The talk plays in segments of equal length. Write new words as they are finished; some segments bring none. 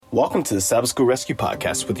Welcome to the Sabbath School Rescue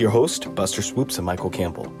podcast with your host, Buster Swoopes and Michael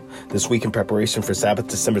Campbell. This week in preparation for Sabbath,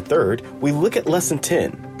 December 3rd, we look at Lesson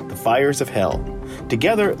 10, The Fires of Hell.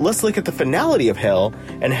 Together, let's look at the finality of hell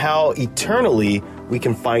and how eternally we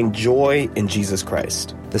can find joy in Jesus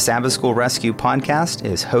Christ. The Sabbath School Rescue podcast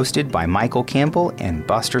is hosted by Michael Campbell and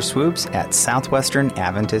Buster Swoopes at Southwestern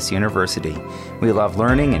Adventist University. We love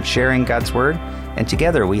learning and sharing God's Word, and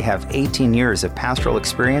together we have 18 years of pastoral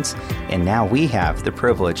experience, and now we have the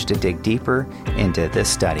privilege to dig deeper into this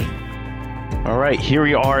study. All right, here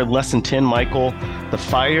we are, Lesson 10, Michael, The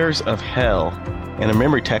Fires of Hell. And the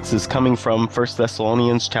memory text is coming from 1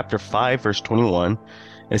 Thessalonians chapter 5, verse 21.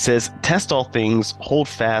 It says, "Test all things, hold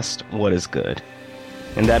fast what is good."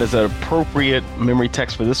 And that is an appropriate memory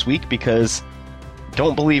text for this week because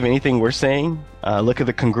don't believe anything we're saying. Look at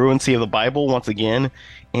the congruency of the Bible once again.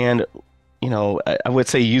 And, I would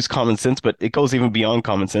say use common sense, but it goes even beyond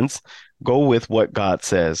common sense. Go with what God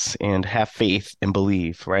says and have faith and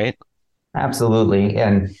believe, right? Absolutely.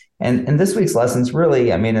 And this week's lesson's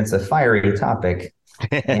really, it's a fiery topic.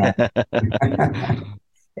 And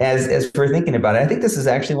as we're thinking about it, I think this is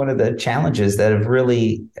actually one of the challenges that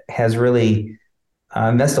has really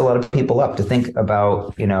messed a lot of people up to think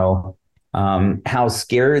about, how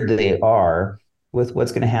scared they are with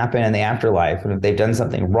what's going to happen in the afterlife. And if they've done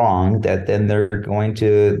something wrong, that then they're going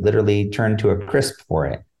to literally turn to a crisp for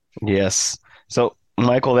it. Yes. So,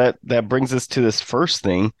 Michael, that brings us to this first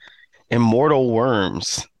thing, immortal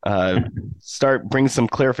worms. Bring some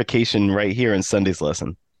clarification right here in Sunday's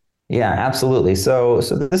lesson. Yeah, absolutely. So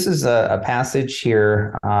this is a passage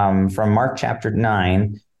here from Mark chapter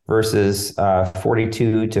 9, verses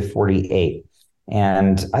 42 to 48.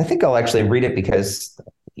 And I think I'll actually read it because,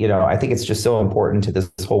 I think it's just so important to this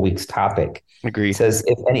whole week's topic. Agree. It says,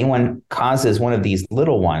 "If anyone causes one of these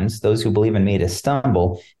little ones, those who believe in me, to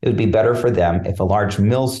stumble, it would be better for them if a large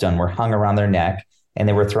millstone were hung around their neck and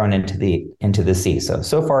they were thrown into the sea."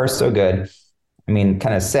 So far, so good. Kind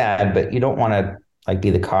of sad, but you don't want to be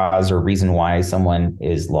the cause or reason why someone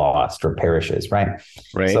is lost or perishes, right?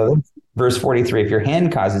 Right. So verse 43, "If your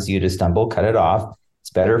hand causes you to stumble, cut it off. It's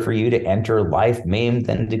better for you to enter life maimed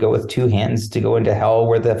than to go with two hands to go into hell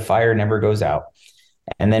where the fire never goes out."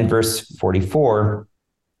 And then verse 44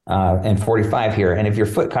 and 45 here, "And if your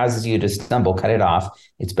foot causes you to stumble, cut it off.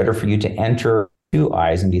 It's better for you to enter two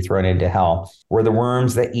eyes and be thrown into hell, where the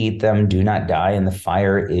worms that eat them do not die and the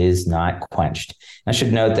fire is not quenched." I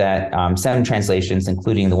should note that some translations,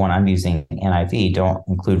 including the one I'm using, NIV, don't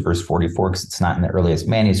include verse 44 because it's not in the earliest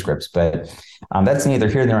manuscripts. But that's neither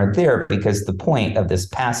here nor there, because the point of this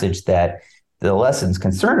passage that the lesson's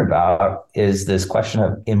concerned about is this question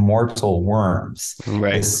of immortal worms.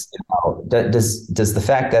 Right. Does the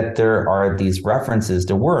fact that there are these references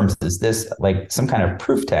to worms, is this like some kind of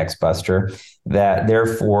proof text, Buster, that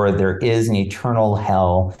therefore there is an eternal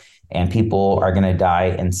hell and people are going to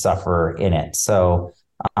die and suffer in it? So,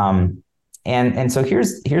 and so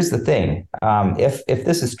here's the thing. If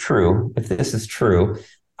this is true,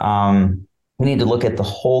 we need to look at the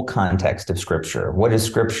whole context of Scripture. What does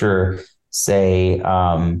Scripture say?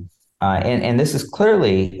 And this is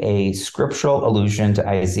clearly a scriptural allusion to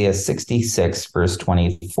Isaiah 66, verse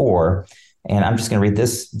 24. And I'm just going to read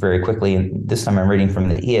this very quickly. And this time I'm reading from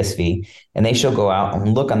the ESV. "And they shall go out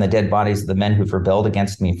and look on the dead bodies of the men who've rebelled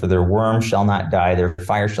against me, for their worm shall not die, their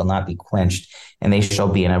fire shall not be quenched, and they shall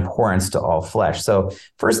be an abhorrence to all flesh." So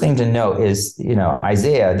first thing to note is,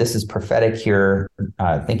 Isaiah, this is prophetic here,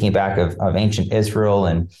 thinking back of ancient Israel.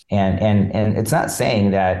 And it's not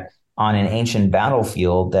saying that on an ancient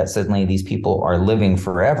battlefield that suddenly these people are living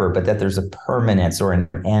forever, but that there's a permanence or an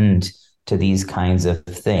end to these kinds of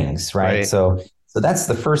things, right? So that's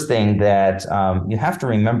the first thing that you have to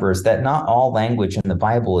remember, is that not all language in the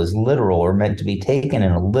Bible is literal or meant to be taken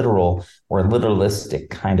in a literal or literalistic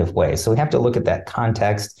kind of way. So we have to look at that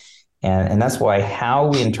context. And that's why how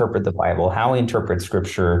we interpret the Bible, how we interpret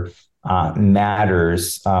Scripture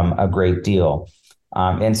matters a great deal.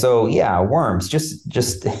 And so, worms,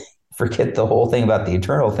 just forget the whole thing about the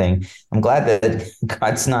eternal thing. I'm glad that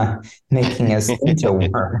God's not making us into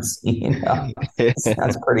worms.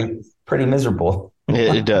 That's pretty miserable.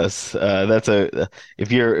 It does.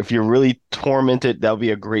 If you're really tormented, that'll be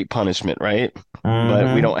a great punishment, right? Mm-hmm.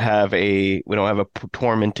 But we don't have a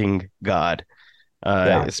tormenting God,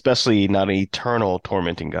 especially not an eternal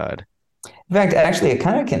tormenting God. In fact, actually, it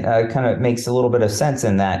kind of makes a little bit of sense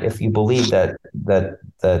in that if you believe that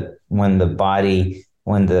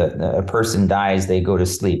when a person dies, they go to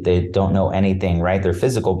sleep. They don't know anything, right? Their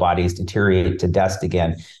physical bodies deteriorate to dust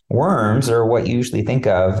again. Worms are what you usually think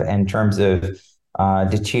of in terms of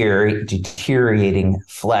deteriorating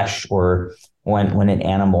flesh or when an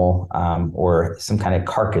animal or some kind of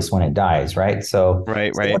carcass when it dies, right? So,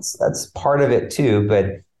 Right, so right. that's part of it too.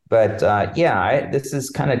 But yeah, this is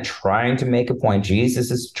kind of trying to make a point.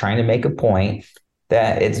 Jesus is trying to make a point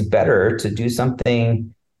that it's better to do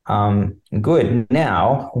something good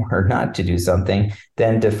now or not to do something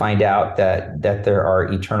than to find out that there are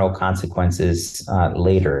eternal consequences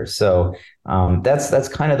later. So that's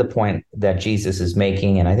kind of the point that Jesus is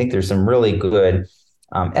making, and I think there's some really good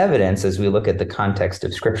evidence as we look at the context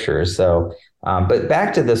of Scripture. So, but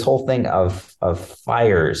back to this whole thing of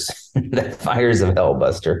fires, the fires of hell,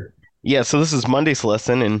 Buster. Yeah, so this is Monday's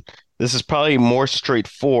lesson, and this is probably more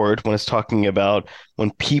straightforward when it's talking about when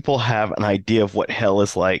people have an idea of what hell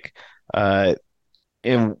is like. Uh,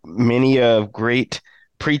 and many of great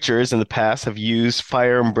preachers in the past have used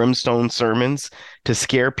fire and brimstone sermons to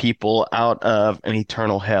scare people out of an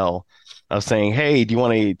eternal hell. Of saying, "Hey, do you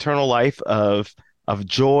want an eternal life of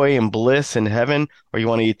joy and bliss in heaven, or you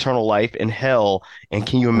want an eternal life in hell? And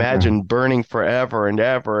can you imagine Mhm. burning forever and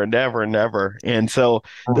ever and ever and ever?" And so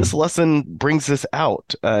this Mm. lesson brings this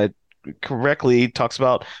out. Correctly talks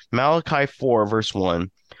about Malachi 4, verse 1.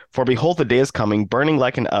 For behold, the day is coming, burning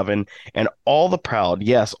like an oven, and all the proud,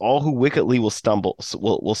 yes, all who wickedly will stumble,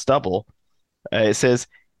 will stumble. It says,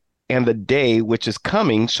 and the day which is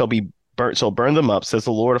coming shall burn them up, says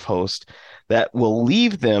the Lord of hosts, that will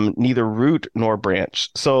leave them neither root nor branch.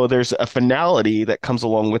 So there's a finality that comes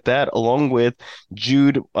along with that, along with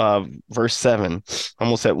Jude verse 7.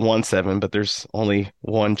 Almost at 1:7, but there's only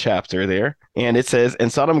one chapter there. And it says,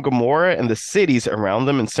 and Sodom and Gomorrah and the cities around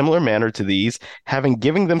them in similar manner to these, having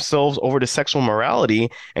given themselves over to sexual morality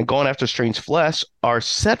and gone after strange flesh, are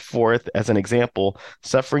set forth as an example,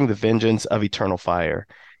 suffering the vengeance of eternal fire.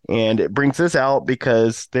 And it brings this out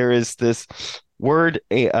because there is this word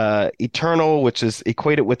eternal, which is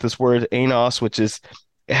equated with this word anos, which is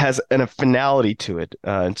it has a finality to it.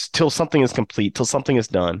 It's till something is complete, till something is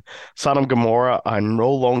done. Sodom and Gomorrah are no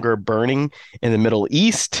longer burning in the Middle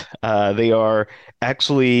East. They are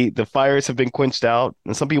actually, the fires have been quenched out.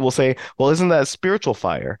 And some people say, well, isn't that a spiritual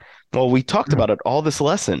fire? Well, we talked about it all this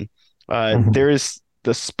lesson. Mhm. There is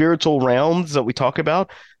the spiritual realms that we talk about.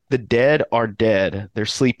 The dead are dead. They're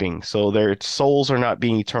sleeping. So their souls are not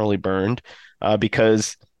being eternally burned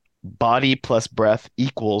because body plus breath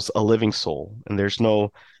equals a living soul. And there's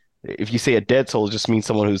no, if you say a dead soul, it just means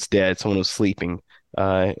someone who's dead, someone who's sleeping.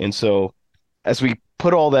 And so as we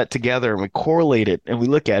put all that together and we correlate it and we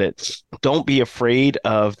look at it, don't be afraid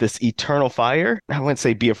of this eternal fire. I wouldn't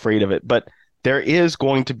say be afraid of it, but there is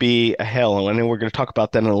going to be a hell. And I know we're going to talk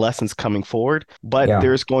about that in the lessons coming forward, but Yeah.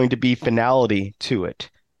 there's going to be finality to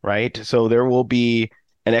it, right? So there will be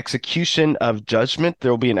an execution of judgment.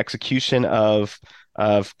 There will be an execution of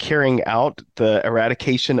carrying out the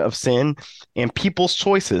eradication of sin and people's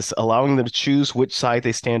choices, allowing them to choose which side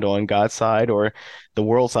they stand on, God's side or the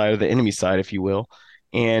world side or the enemy side, if you will.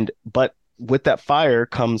 And but with that fire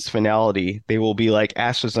comes finality. They will be like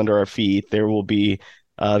ashes under our feet. They will be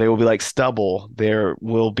like stubble. There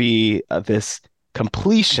will be this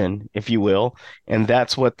completion, if you will, and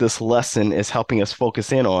that's what this lesson is helping us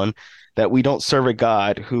focus in on. That we don't serve a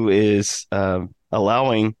God who is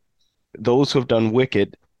allowing those who have done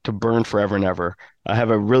wicked to burn forever and ever. I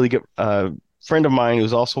have a really good friend of mine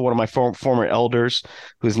who's also one of my former elders,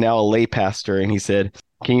 who's now a lay pastor, and he said,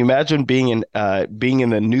 "Can you imagine being in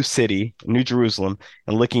the new city, New Jerusalem,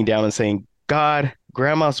 and looking down and saying, God,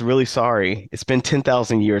 Grandma's really sorry. It's been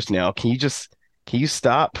 10,000 years now. Can you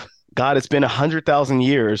stop? God, it's been 100,000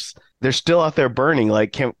 years. They're still out there burning.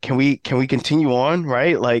 Like, can we continue on?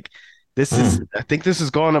 Right? Like, Mm. I think this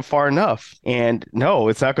has gone up far enough. And no,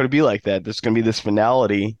 it's not going to be like that. There's going to be this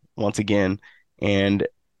finality once again. And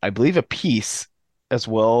I believe a peace as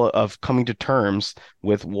well of coming to terms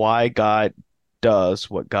with why God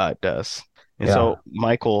does what God does. And Yeah. so,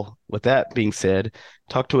 Michael, with that being said,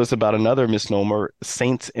 talk to us about another misnomer,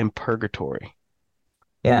 saints in purgatory.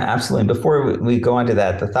 Yeah, absolutely. Before we go into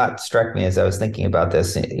that, the thought struck me as I was thinking about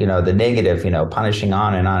this, the negative, punishing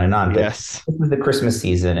on and on and on. But Yes, this is the Christmas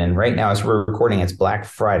season, and right now, as we're recording, it's Black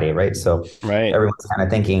Friday, right? So right. everyone's kind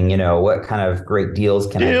of thinking, what kind of great deals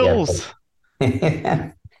can I get? Deals.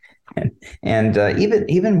 And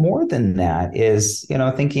even more than that is,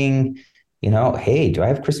 thinking, hey, do I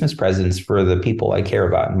have Christmas presents for the people I care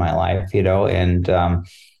about in my life? And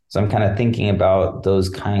so I'm kind of thinking about those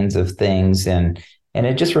kinds of things, and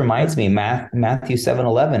it just reminds me, Matthew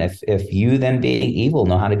 7:11, if you then being evil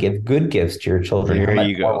know how to give good gifts to your children, how There much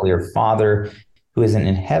you more go. will your Father who is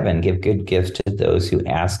in heaven give good gifts to those who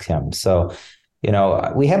ask him? So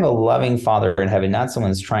We have a loving Father in heaven, not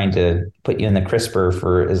someone's trying to put you in the crisper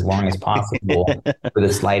for as long as possible for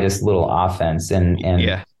the slightest little offense. And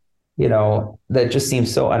Yeah. that just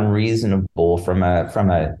seems so unreasonable from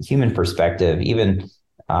a human perspective, even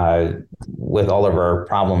uh, with all of our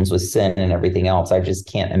problems with sin and everything else. I just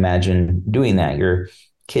can't imagine doing that. Your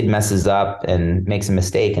kid messes up and makes a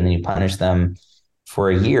mistake, and then you punish them for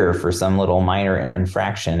a year for some little minor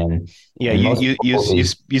infraction. And Yeah, and you most you you people, you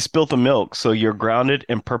you spilt the milk, so you're grounded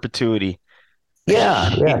in perpetuity. yeah,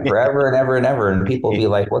 forever and ever and ever. And people will be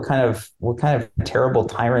like, what kind of terrible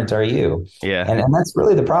tyrant are you? Yeah, And that's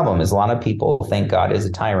really the problem is a lot of people think God is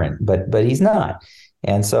a tyrant, but he's not.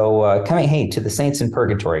 And so coming, hey, to the saints in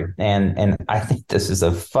purgatory. And I think this is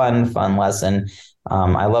a fun lesson.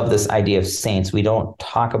 I love this idea of saints. We don't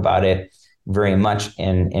talk about it very much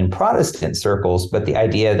in Protestant circles, but the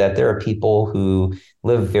idea that there are people who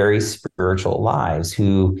live very spiritual lives,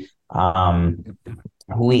 um,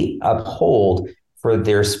 who we uphold for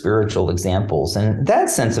their spiritual examples. And that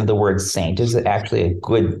sense of the word saint is actually a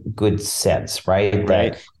good sense, right?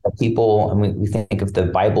 right. That people, and we think of the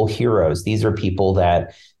Bible heroes. These are people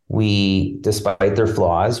that we, despite their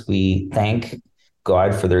flaws, we thank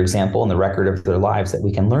God for their example and the record of their lives that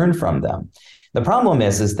we can learn from them. The problem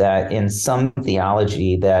is that in some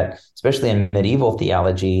theology, that especially in medieval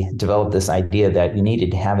theology, developed this idea that you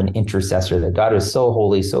needed to have an intercessor, that God was so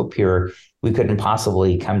holy, so pure, we couldn't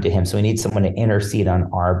possibly come to him. So we need someone to intercede on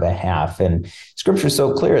our behalf. And scripture is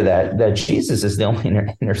so clear that Jesus is the only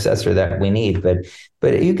intercessor that we need.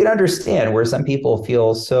 But you can understand where some people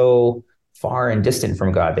feel so far and distant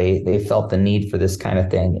from God. They felt the need for this kind of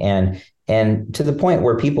thing. And to the point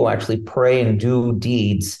where people actually pray and do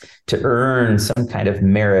deeds to earn some kind of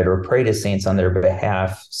merit or pray to saints on their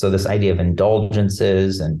behalf. So this idea of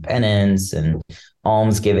indulgences and penance and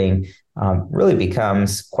almsgiving really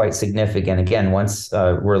becomes quite significant again once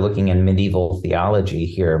we're looking in medieval theology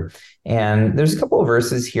here. And there's a couple of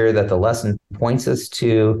verses here that the lesson points us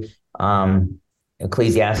to.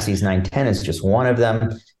 Ecclesiastes 9:10 is just one of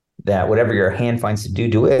them. That whatever your hand finds to do,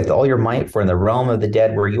 do it with all your might, for in the realm of the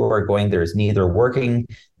dead where you are going, there is neither working,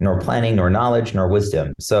 nor planning, nor knowledge, nor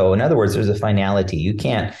wisdom. So in other words, there's a finality. You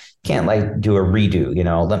can't like do a redo,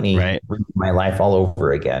 let me Right. redo my life all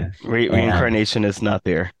over again. And Reincarnation is not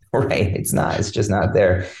there. right, it's just not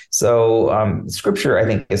there. So scripture, I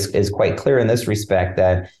think, is quite clear in this respect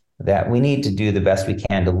that we need to do the best we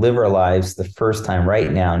can to live our lives the first time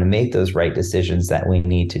right now and to make those right decisions that we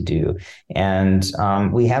need to do. And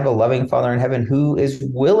we have a loving Father in heaven who is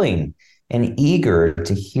willing and eager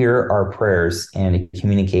to hear our prayers and to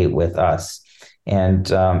communicate with us. And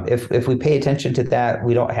if we pay attention to that,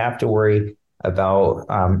 we don't have to worry about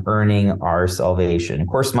earning our salvation. Of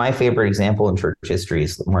course, my favorite example in church history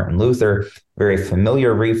is Martin Luther, very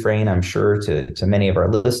familiar refrain, I'm sure, to many of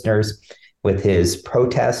our listeners, with his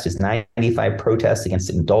protest, his 95 protest against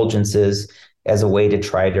indulgences as a way to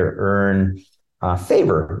try to earn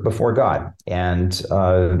favor before God, and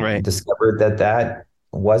Right. discovered that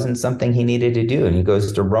wasn't something he needed to do. And he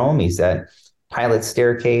goes to Rome. He's at Pilate's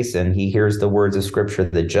staircase, and he hears the words of scripture,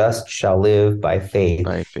 the just shall live by faith.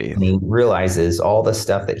 By faith. And he realizes all the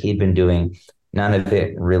stuff that he'd been doing, none of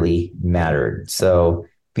it really mattered. So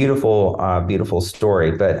beautiful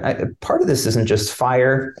story. But part of this isn't just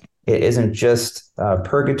fire. It isn't just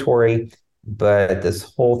purgatory, but this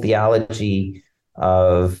whole theology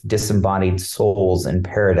of disembodied souls in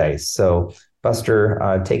paradise. So,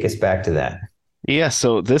 Buster, take us back to that. Yeah,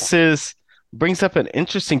 so this is brings up an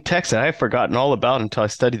interesting text that I had forgotten all about until I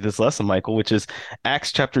studied this lesson, Michael, which is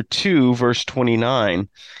Acts chapter 2, verse 29.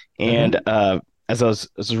 And Mm-hmm. as I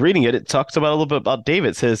was reading it, it talks about a little bit about David.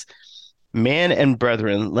 It says, "Man and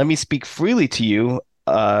brethren, let me speak freely to you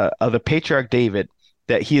of the patriarch David,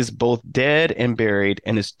 that he is both dead and buried,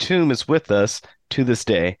 and his tomb is with us to this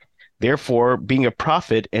day. Therefore, being a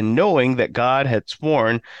prophet, and knowing that God had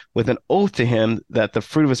sworn with an oath to him that the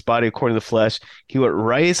fruit of his body according to the flesh, he would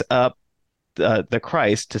raise up the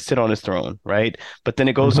Christ to sit on his throne," right? But then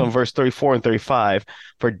it goes on Mm-hmm. verse 34 and 35.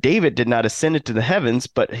 "For David did not ascend into the heavens,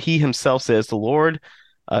 but he himself says, the Lord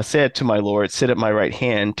said to my Lord, sit at my right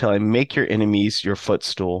hand till I make your enemies your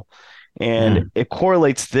footstool." And Mm. it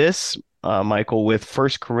correlates this, Michael, with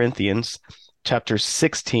First Corinthians chapter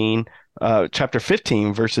 16, chapter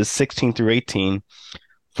 15, verses 16 through 18.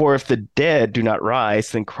 "For if the dead do not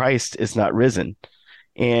rise, then Christ is not risen."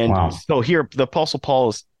 And Wow. so here, the Apostle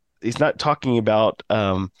Paul he's not talking about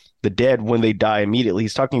the dead when they die immediately.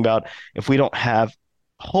 He's talking about if we don't have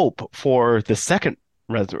hope for the second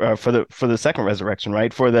for the second resurrection,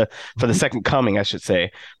 right? For the Mhm. second coming, I should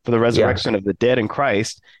say, for the Yeah. resurrection of the dead in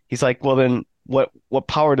Christ. He's like, well, then what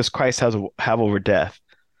power does Christ have over death?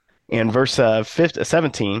 And verse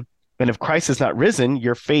 17, and if Christ is not risen,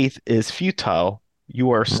 your faith is futile.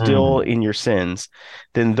 You are still Mm. in your sins.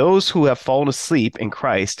 Then those who have fallen asleep in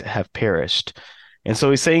Christ have perished. And so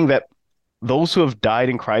he's saying that those who have died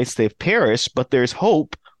in Christ, they've perished, but there's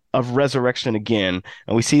hope of resurrection again.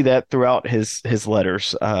 And we see that throughout his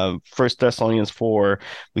letters. 1 Thessalonians 4,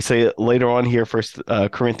 we say it later on here, First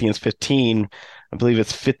Corinthians 15, I believe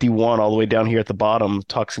it's 51 all the way down here at the bottom,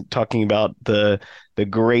 talking about the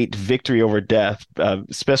great victory over death,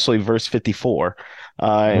 especially verse 54.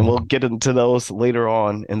 And we'll get into those later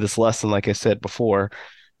on in this lesson, like I said before.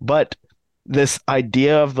 But this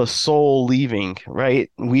idea of the soul leaving,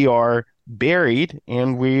 right? We are buried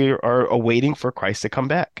and we are awaiting for Christ to come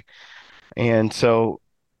back. And so,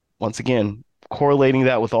 once again, correlating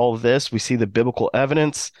that with all of this, we see the biblical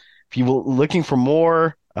evidence. If you're looking for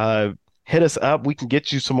more, hit us up. We can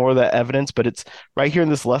get you some more of that evidence, but it's right here in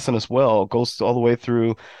this lesson as well. It goes all the way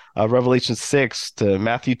through Revelation 6 to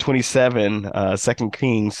Matthew 27, 2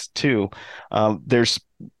 Kings 2. There's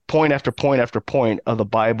point after point after point of the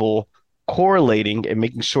Bible correlating and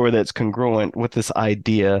making sure that it's congruent with this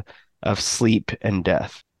idea of sleep and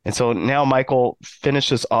death. And so now, Michael,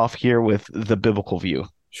 finish us off here with the biblical view.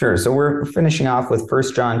 Sure. So we're finishing off with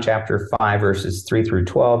 1 John chapter 5, verses 3 through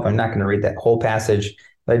 12. I'm not going to read that whole passage,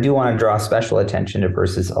 but I do want to draw special attention to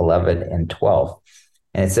verses 11 and 12.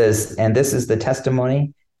 And it says, and this is the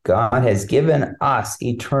testimony, God has given us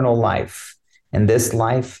eternal life, and this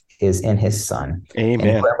life is in his Son. Amen.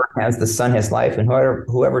 And whoever has the Son has life, and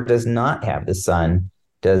whoever does not have the Son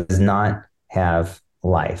does not have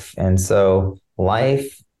life. And so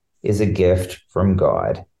life is a gift from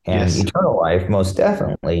God. And Yes. Eternal life, most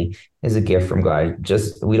definitely, is a gift from God.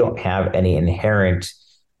 Just we don't have any inherent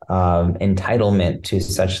entitlement to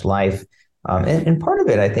such life. And part of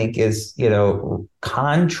it, I think, is,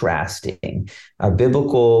 contrasting a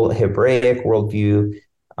biblical Hebraic worldview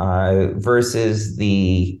versus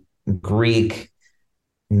the Greek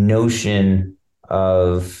notion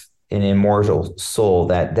of an immortal soul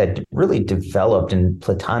that really developed in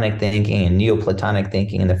Platonic thinking and Neoplatonic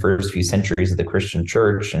thinking in the first few centuries of the Christian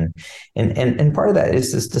church. And part of that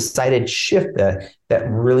is this decided shift that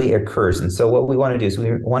really occurs. And so what we want to do is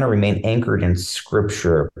we want to remain anchored in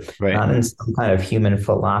Scripture, Right. not in some kind of human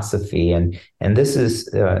philosophy. And this is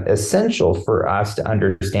essential for us to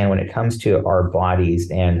understand when it comes to our bodies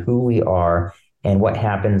and who we are and what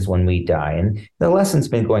happens when we die. And the lesson's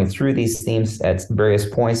been going through these themes at various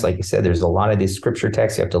points. Like you said, there's a lot of these scripture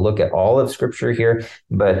texts. You have to look at all of Scripture here.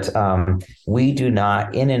 But we do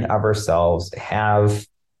not, in and of ourselves, have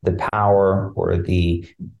the power or we're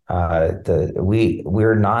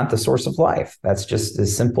not the source of life. That's just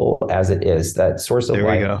as simple as it is. That source of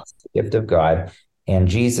life is the gift of God. And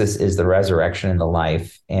Jesus is the resurrection and the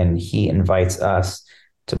life. And he invites us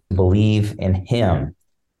to believe in him.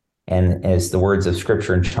 And as the words of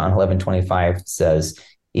Scripture in John 11:25 says,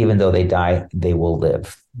 even though they die, they will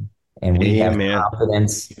live. And we have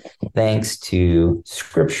confidence, thanks to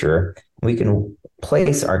Scripture. We can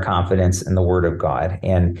place our confidence in the Word of God.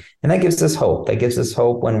 And that gives us hope. That gives us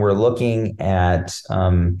hope when we're looking at,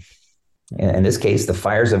 in this case, the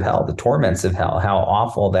fires of hell, the torments of hell, how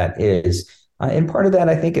awful that is. And part of that,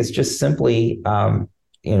 I think, is just simply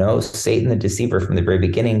Satan, the deceiver from the very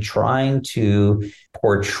beginning, trying to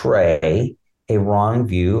portray a wrong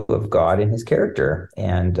view of God and his character.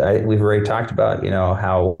 And we've already talked about,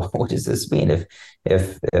 how, what does this mean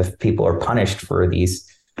if people are punished for these,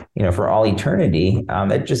 for all eternity?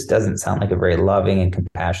 That just doesn't sound like a very loving and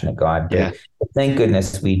compassionate God. But thank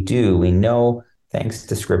goodness we do. We know, thanks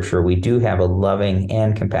to Scripture, we do have a loving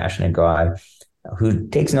and compassionate God who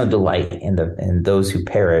takes no delight in those who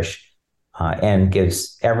perish, and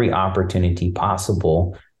gives every opportunity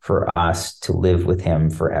possible for us to live with him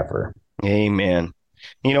forever. Amen.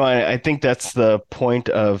 I think that's the point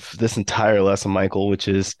of this entire lesson, Michael, which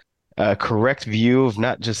is a correct view of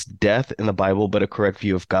not just death in the Bible, but a correct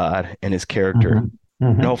view of God and his character. Mm-hmm.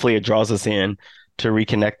 Mm-hmm. And hopefully it draws us in to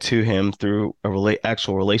reconnect to him through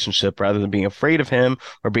actual relationship rather than being afraid of him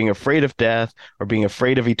or being afraid of death or being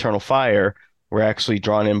afraid of eternal fire. We're actually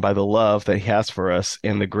drawn in by the love that he has for us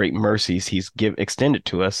and the great mercies he's extended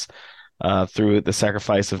to us through the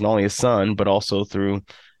sacrifice of not only his son, but also through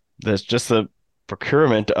the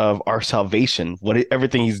procurement of our salvation,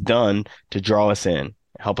 everything he's done to draw us in.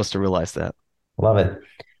 Help us to realize that. Love it.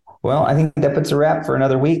 Well, I think that puts a wrap for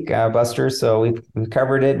another week, Buster. So we've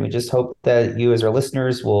covered it. We just hope that you as our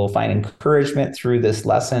listeners will find encouragement through this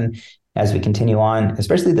lesson as we continue on,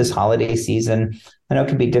 especially this holiday season. I know it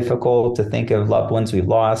can be difficult to think of loved ones we've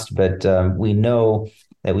lost, but we know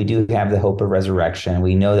that we do have the hope of resurrection.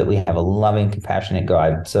 We know that we have a loving, compassionate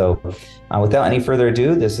God. So without any further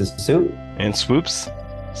ado, this is Soup and Swoopes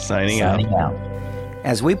signing out.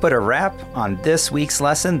 As we put a wrap on this week's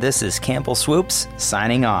lesson, this is Campbell Swoopes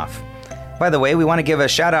signing off. By the way, we want to give a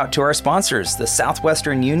shout out to our sponsors, the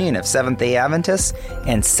Southwestern Union of Seventh-day Adventists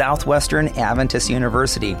and Southwestern Adventist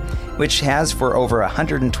University, which has for over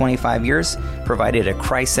 125 years provided a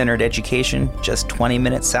Christ-centered education just 20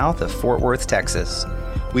 minutes south of Fort Worth, Texas.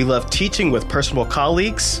 We love teaching with personal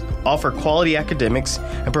colleagues, offer quality academics,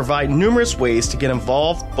 and provide numerous ways to get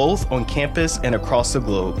involved both on campus and across the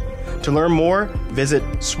globe. To learn more, visit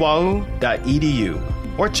swau.edu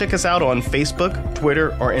or check us out on Facebook,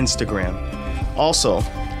 Twitter, or Instagram. Also,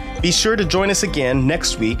 be sure to join us again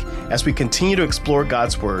next week as we continue to explore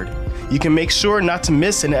God's Word. You can make sure not to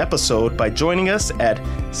miss an episode by joining us at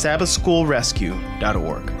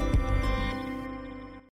sabbathschoolrescue.org.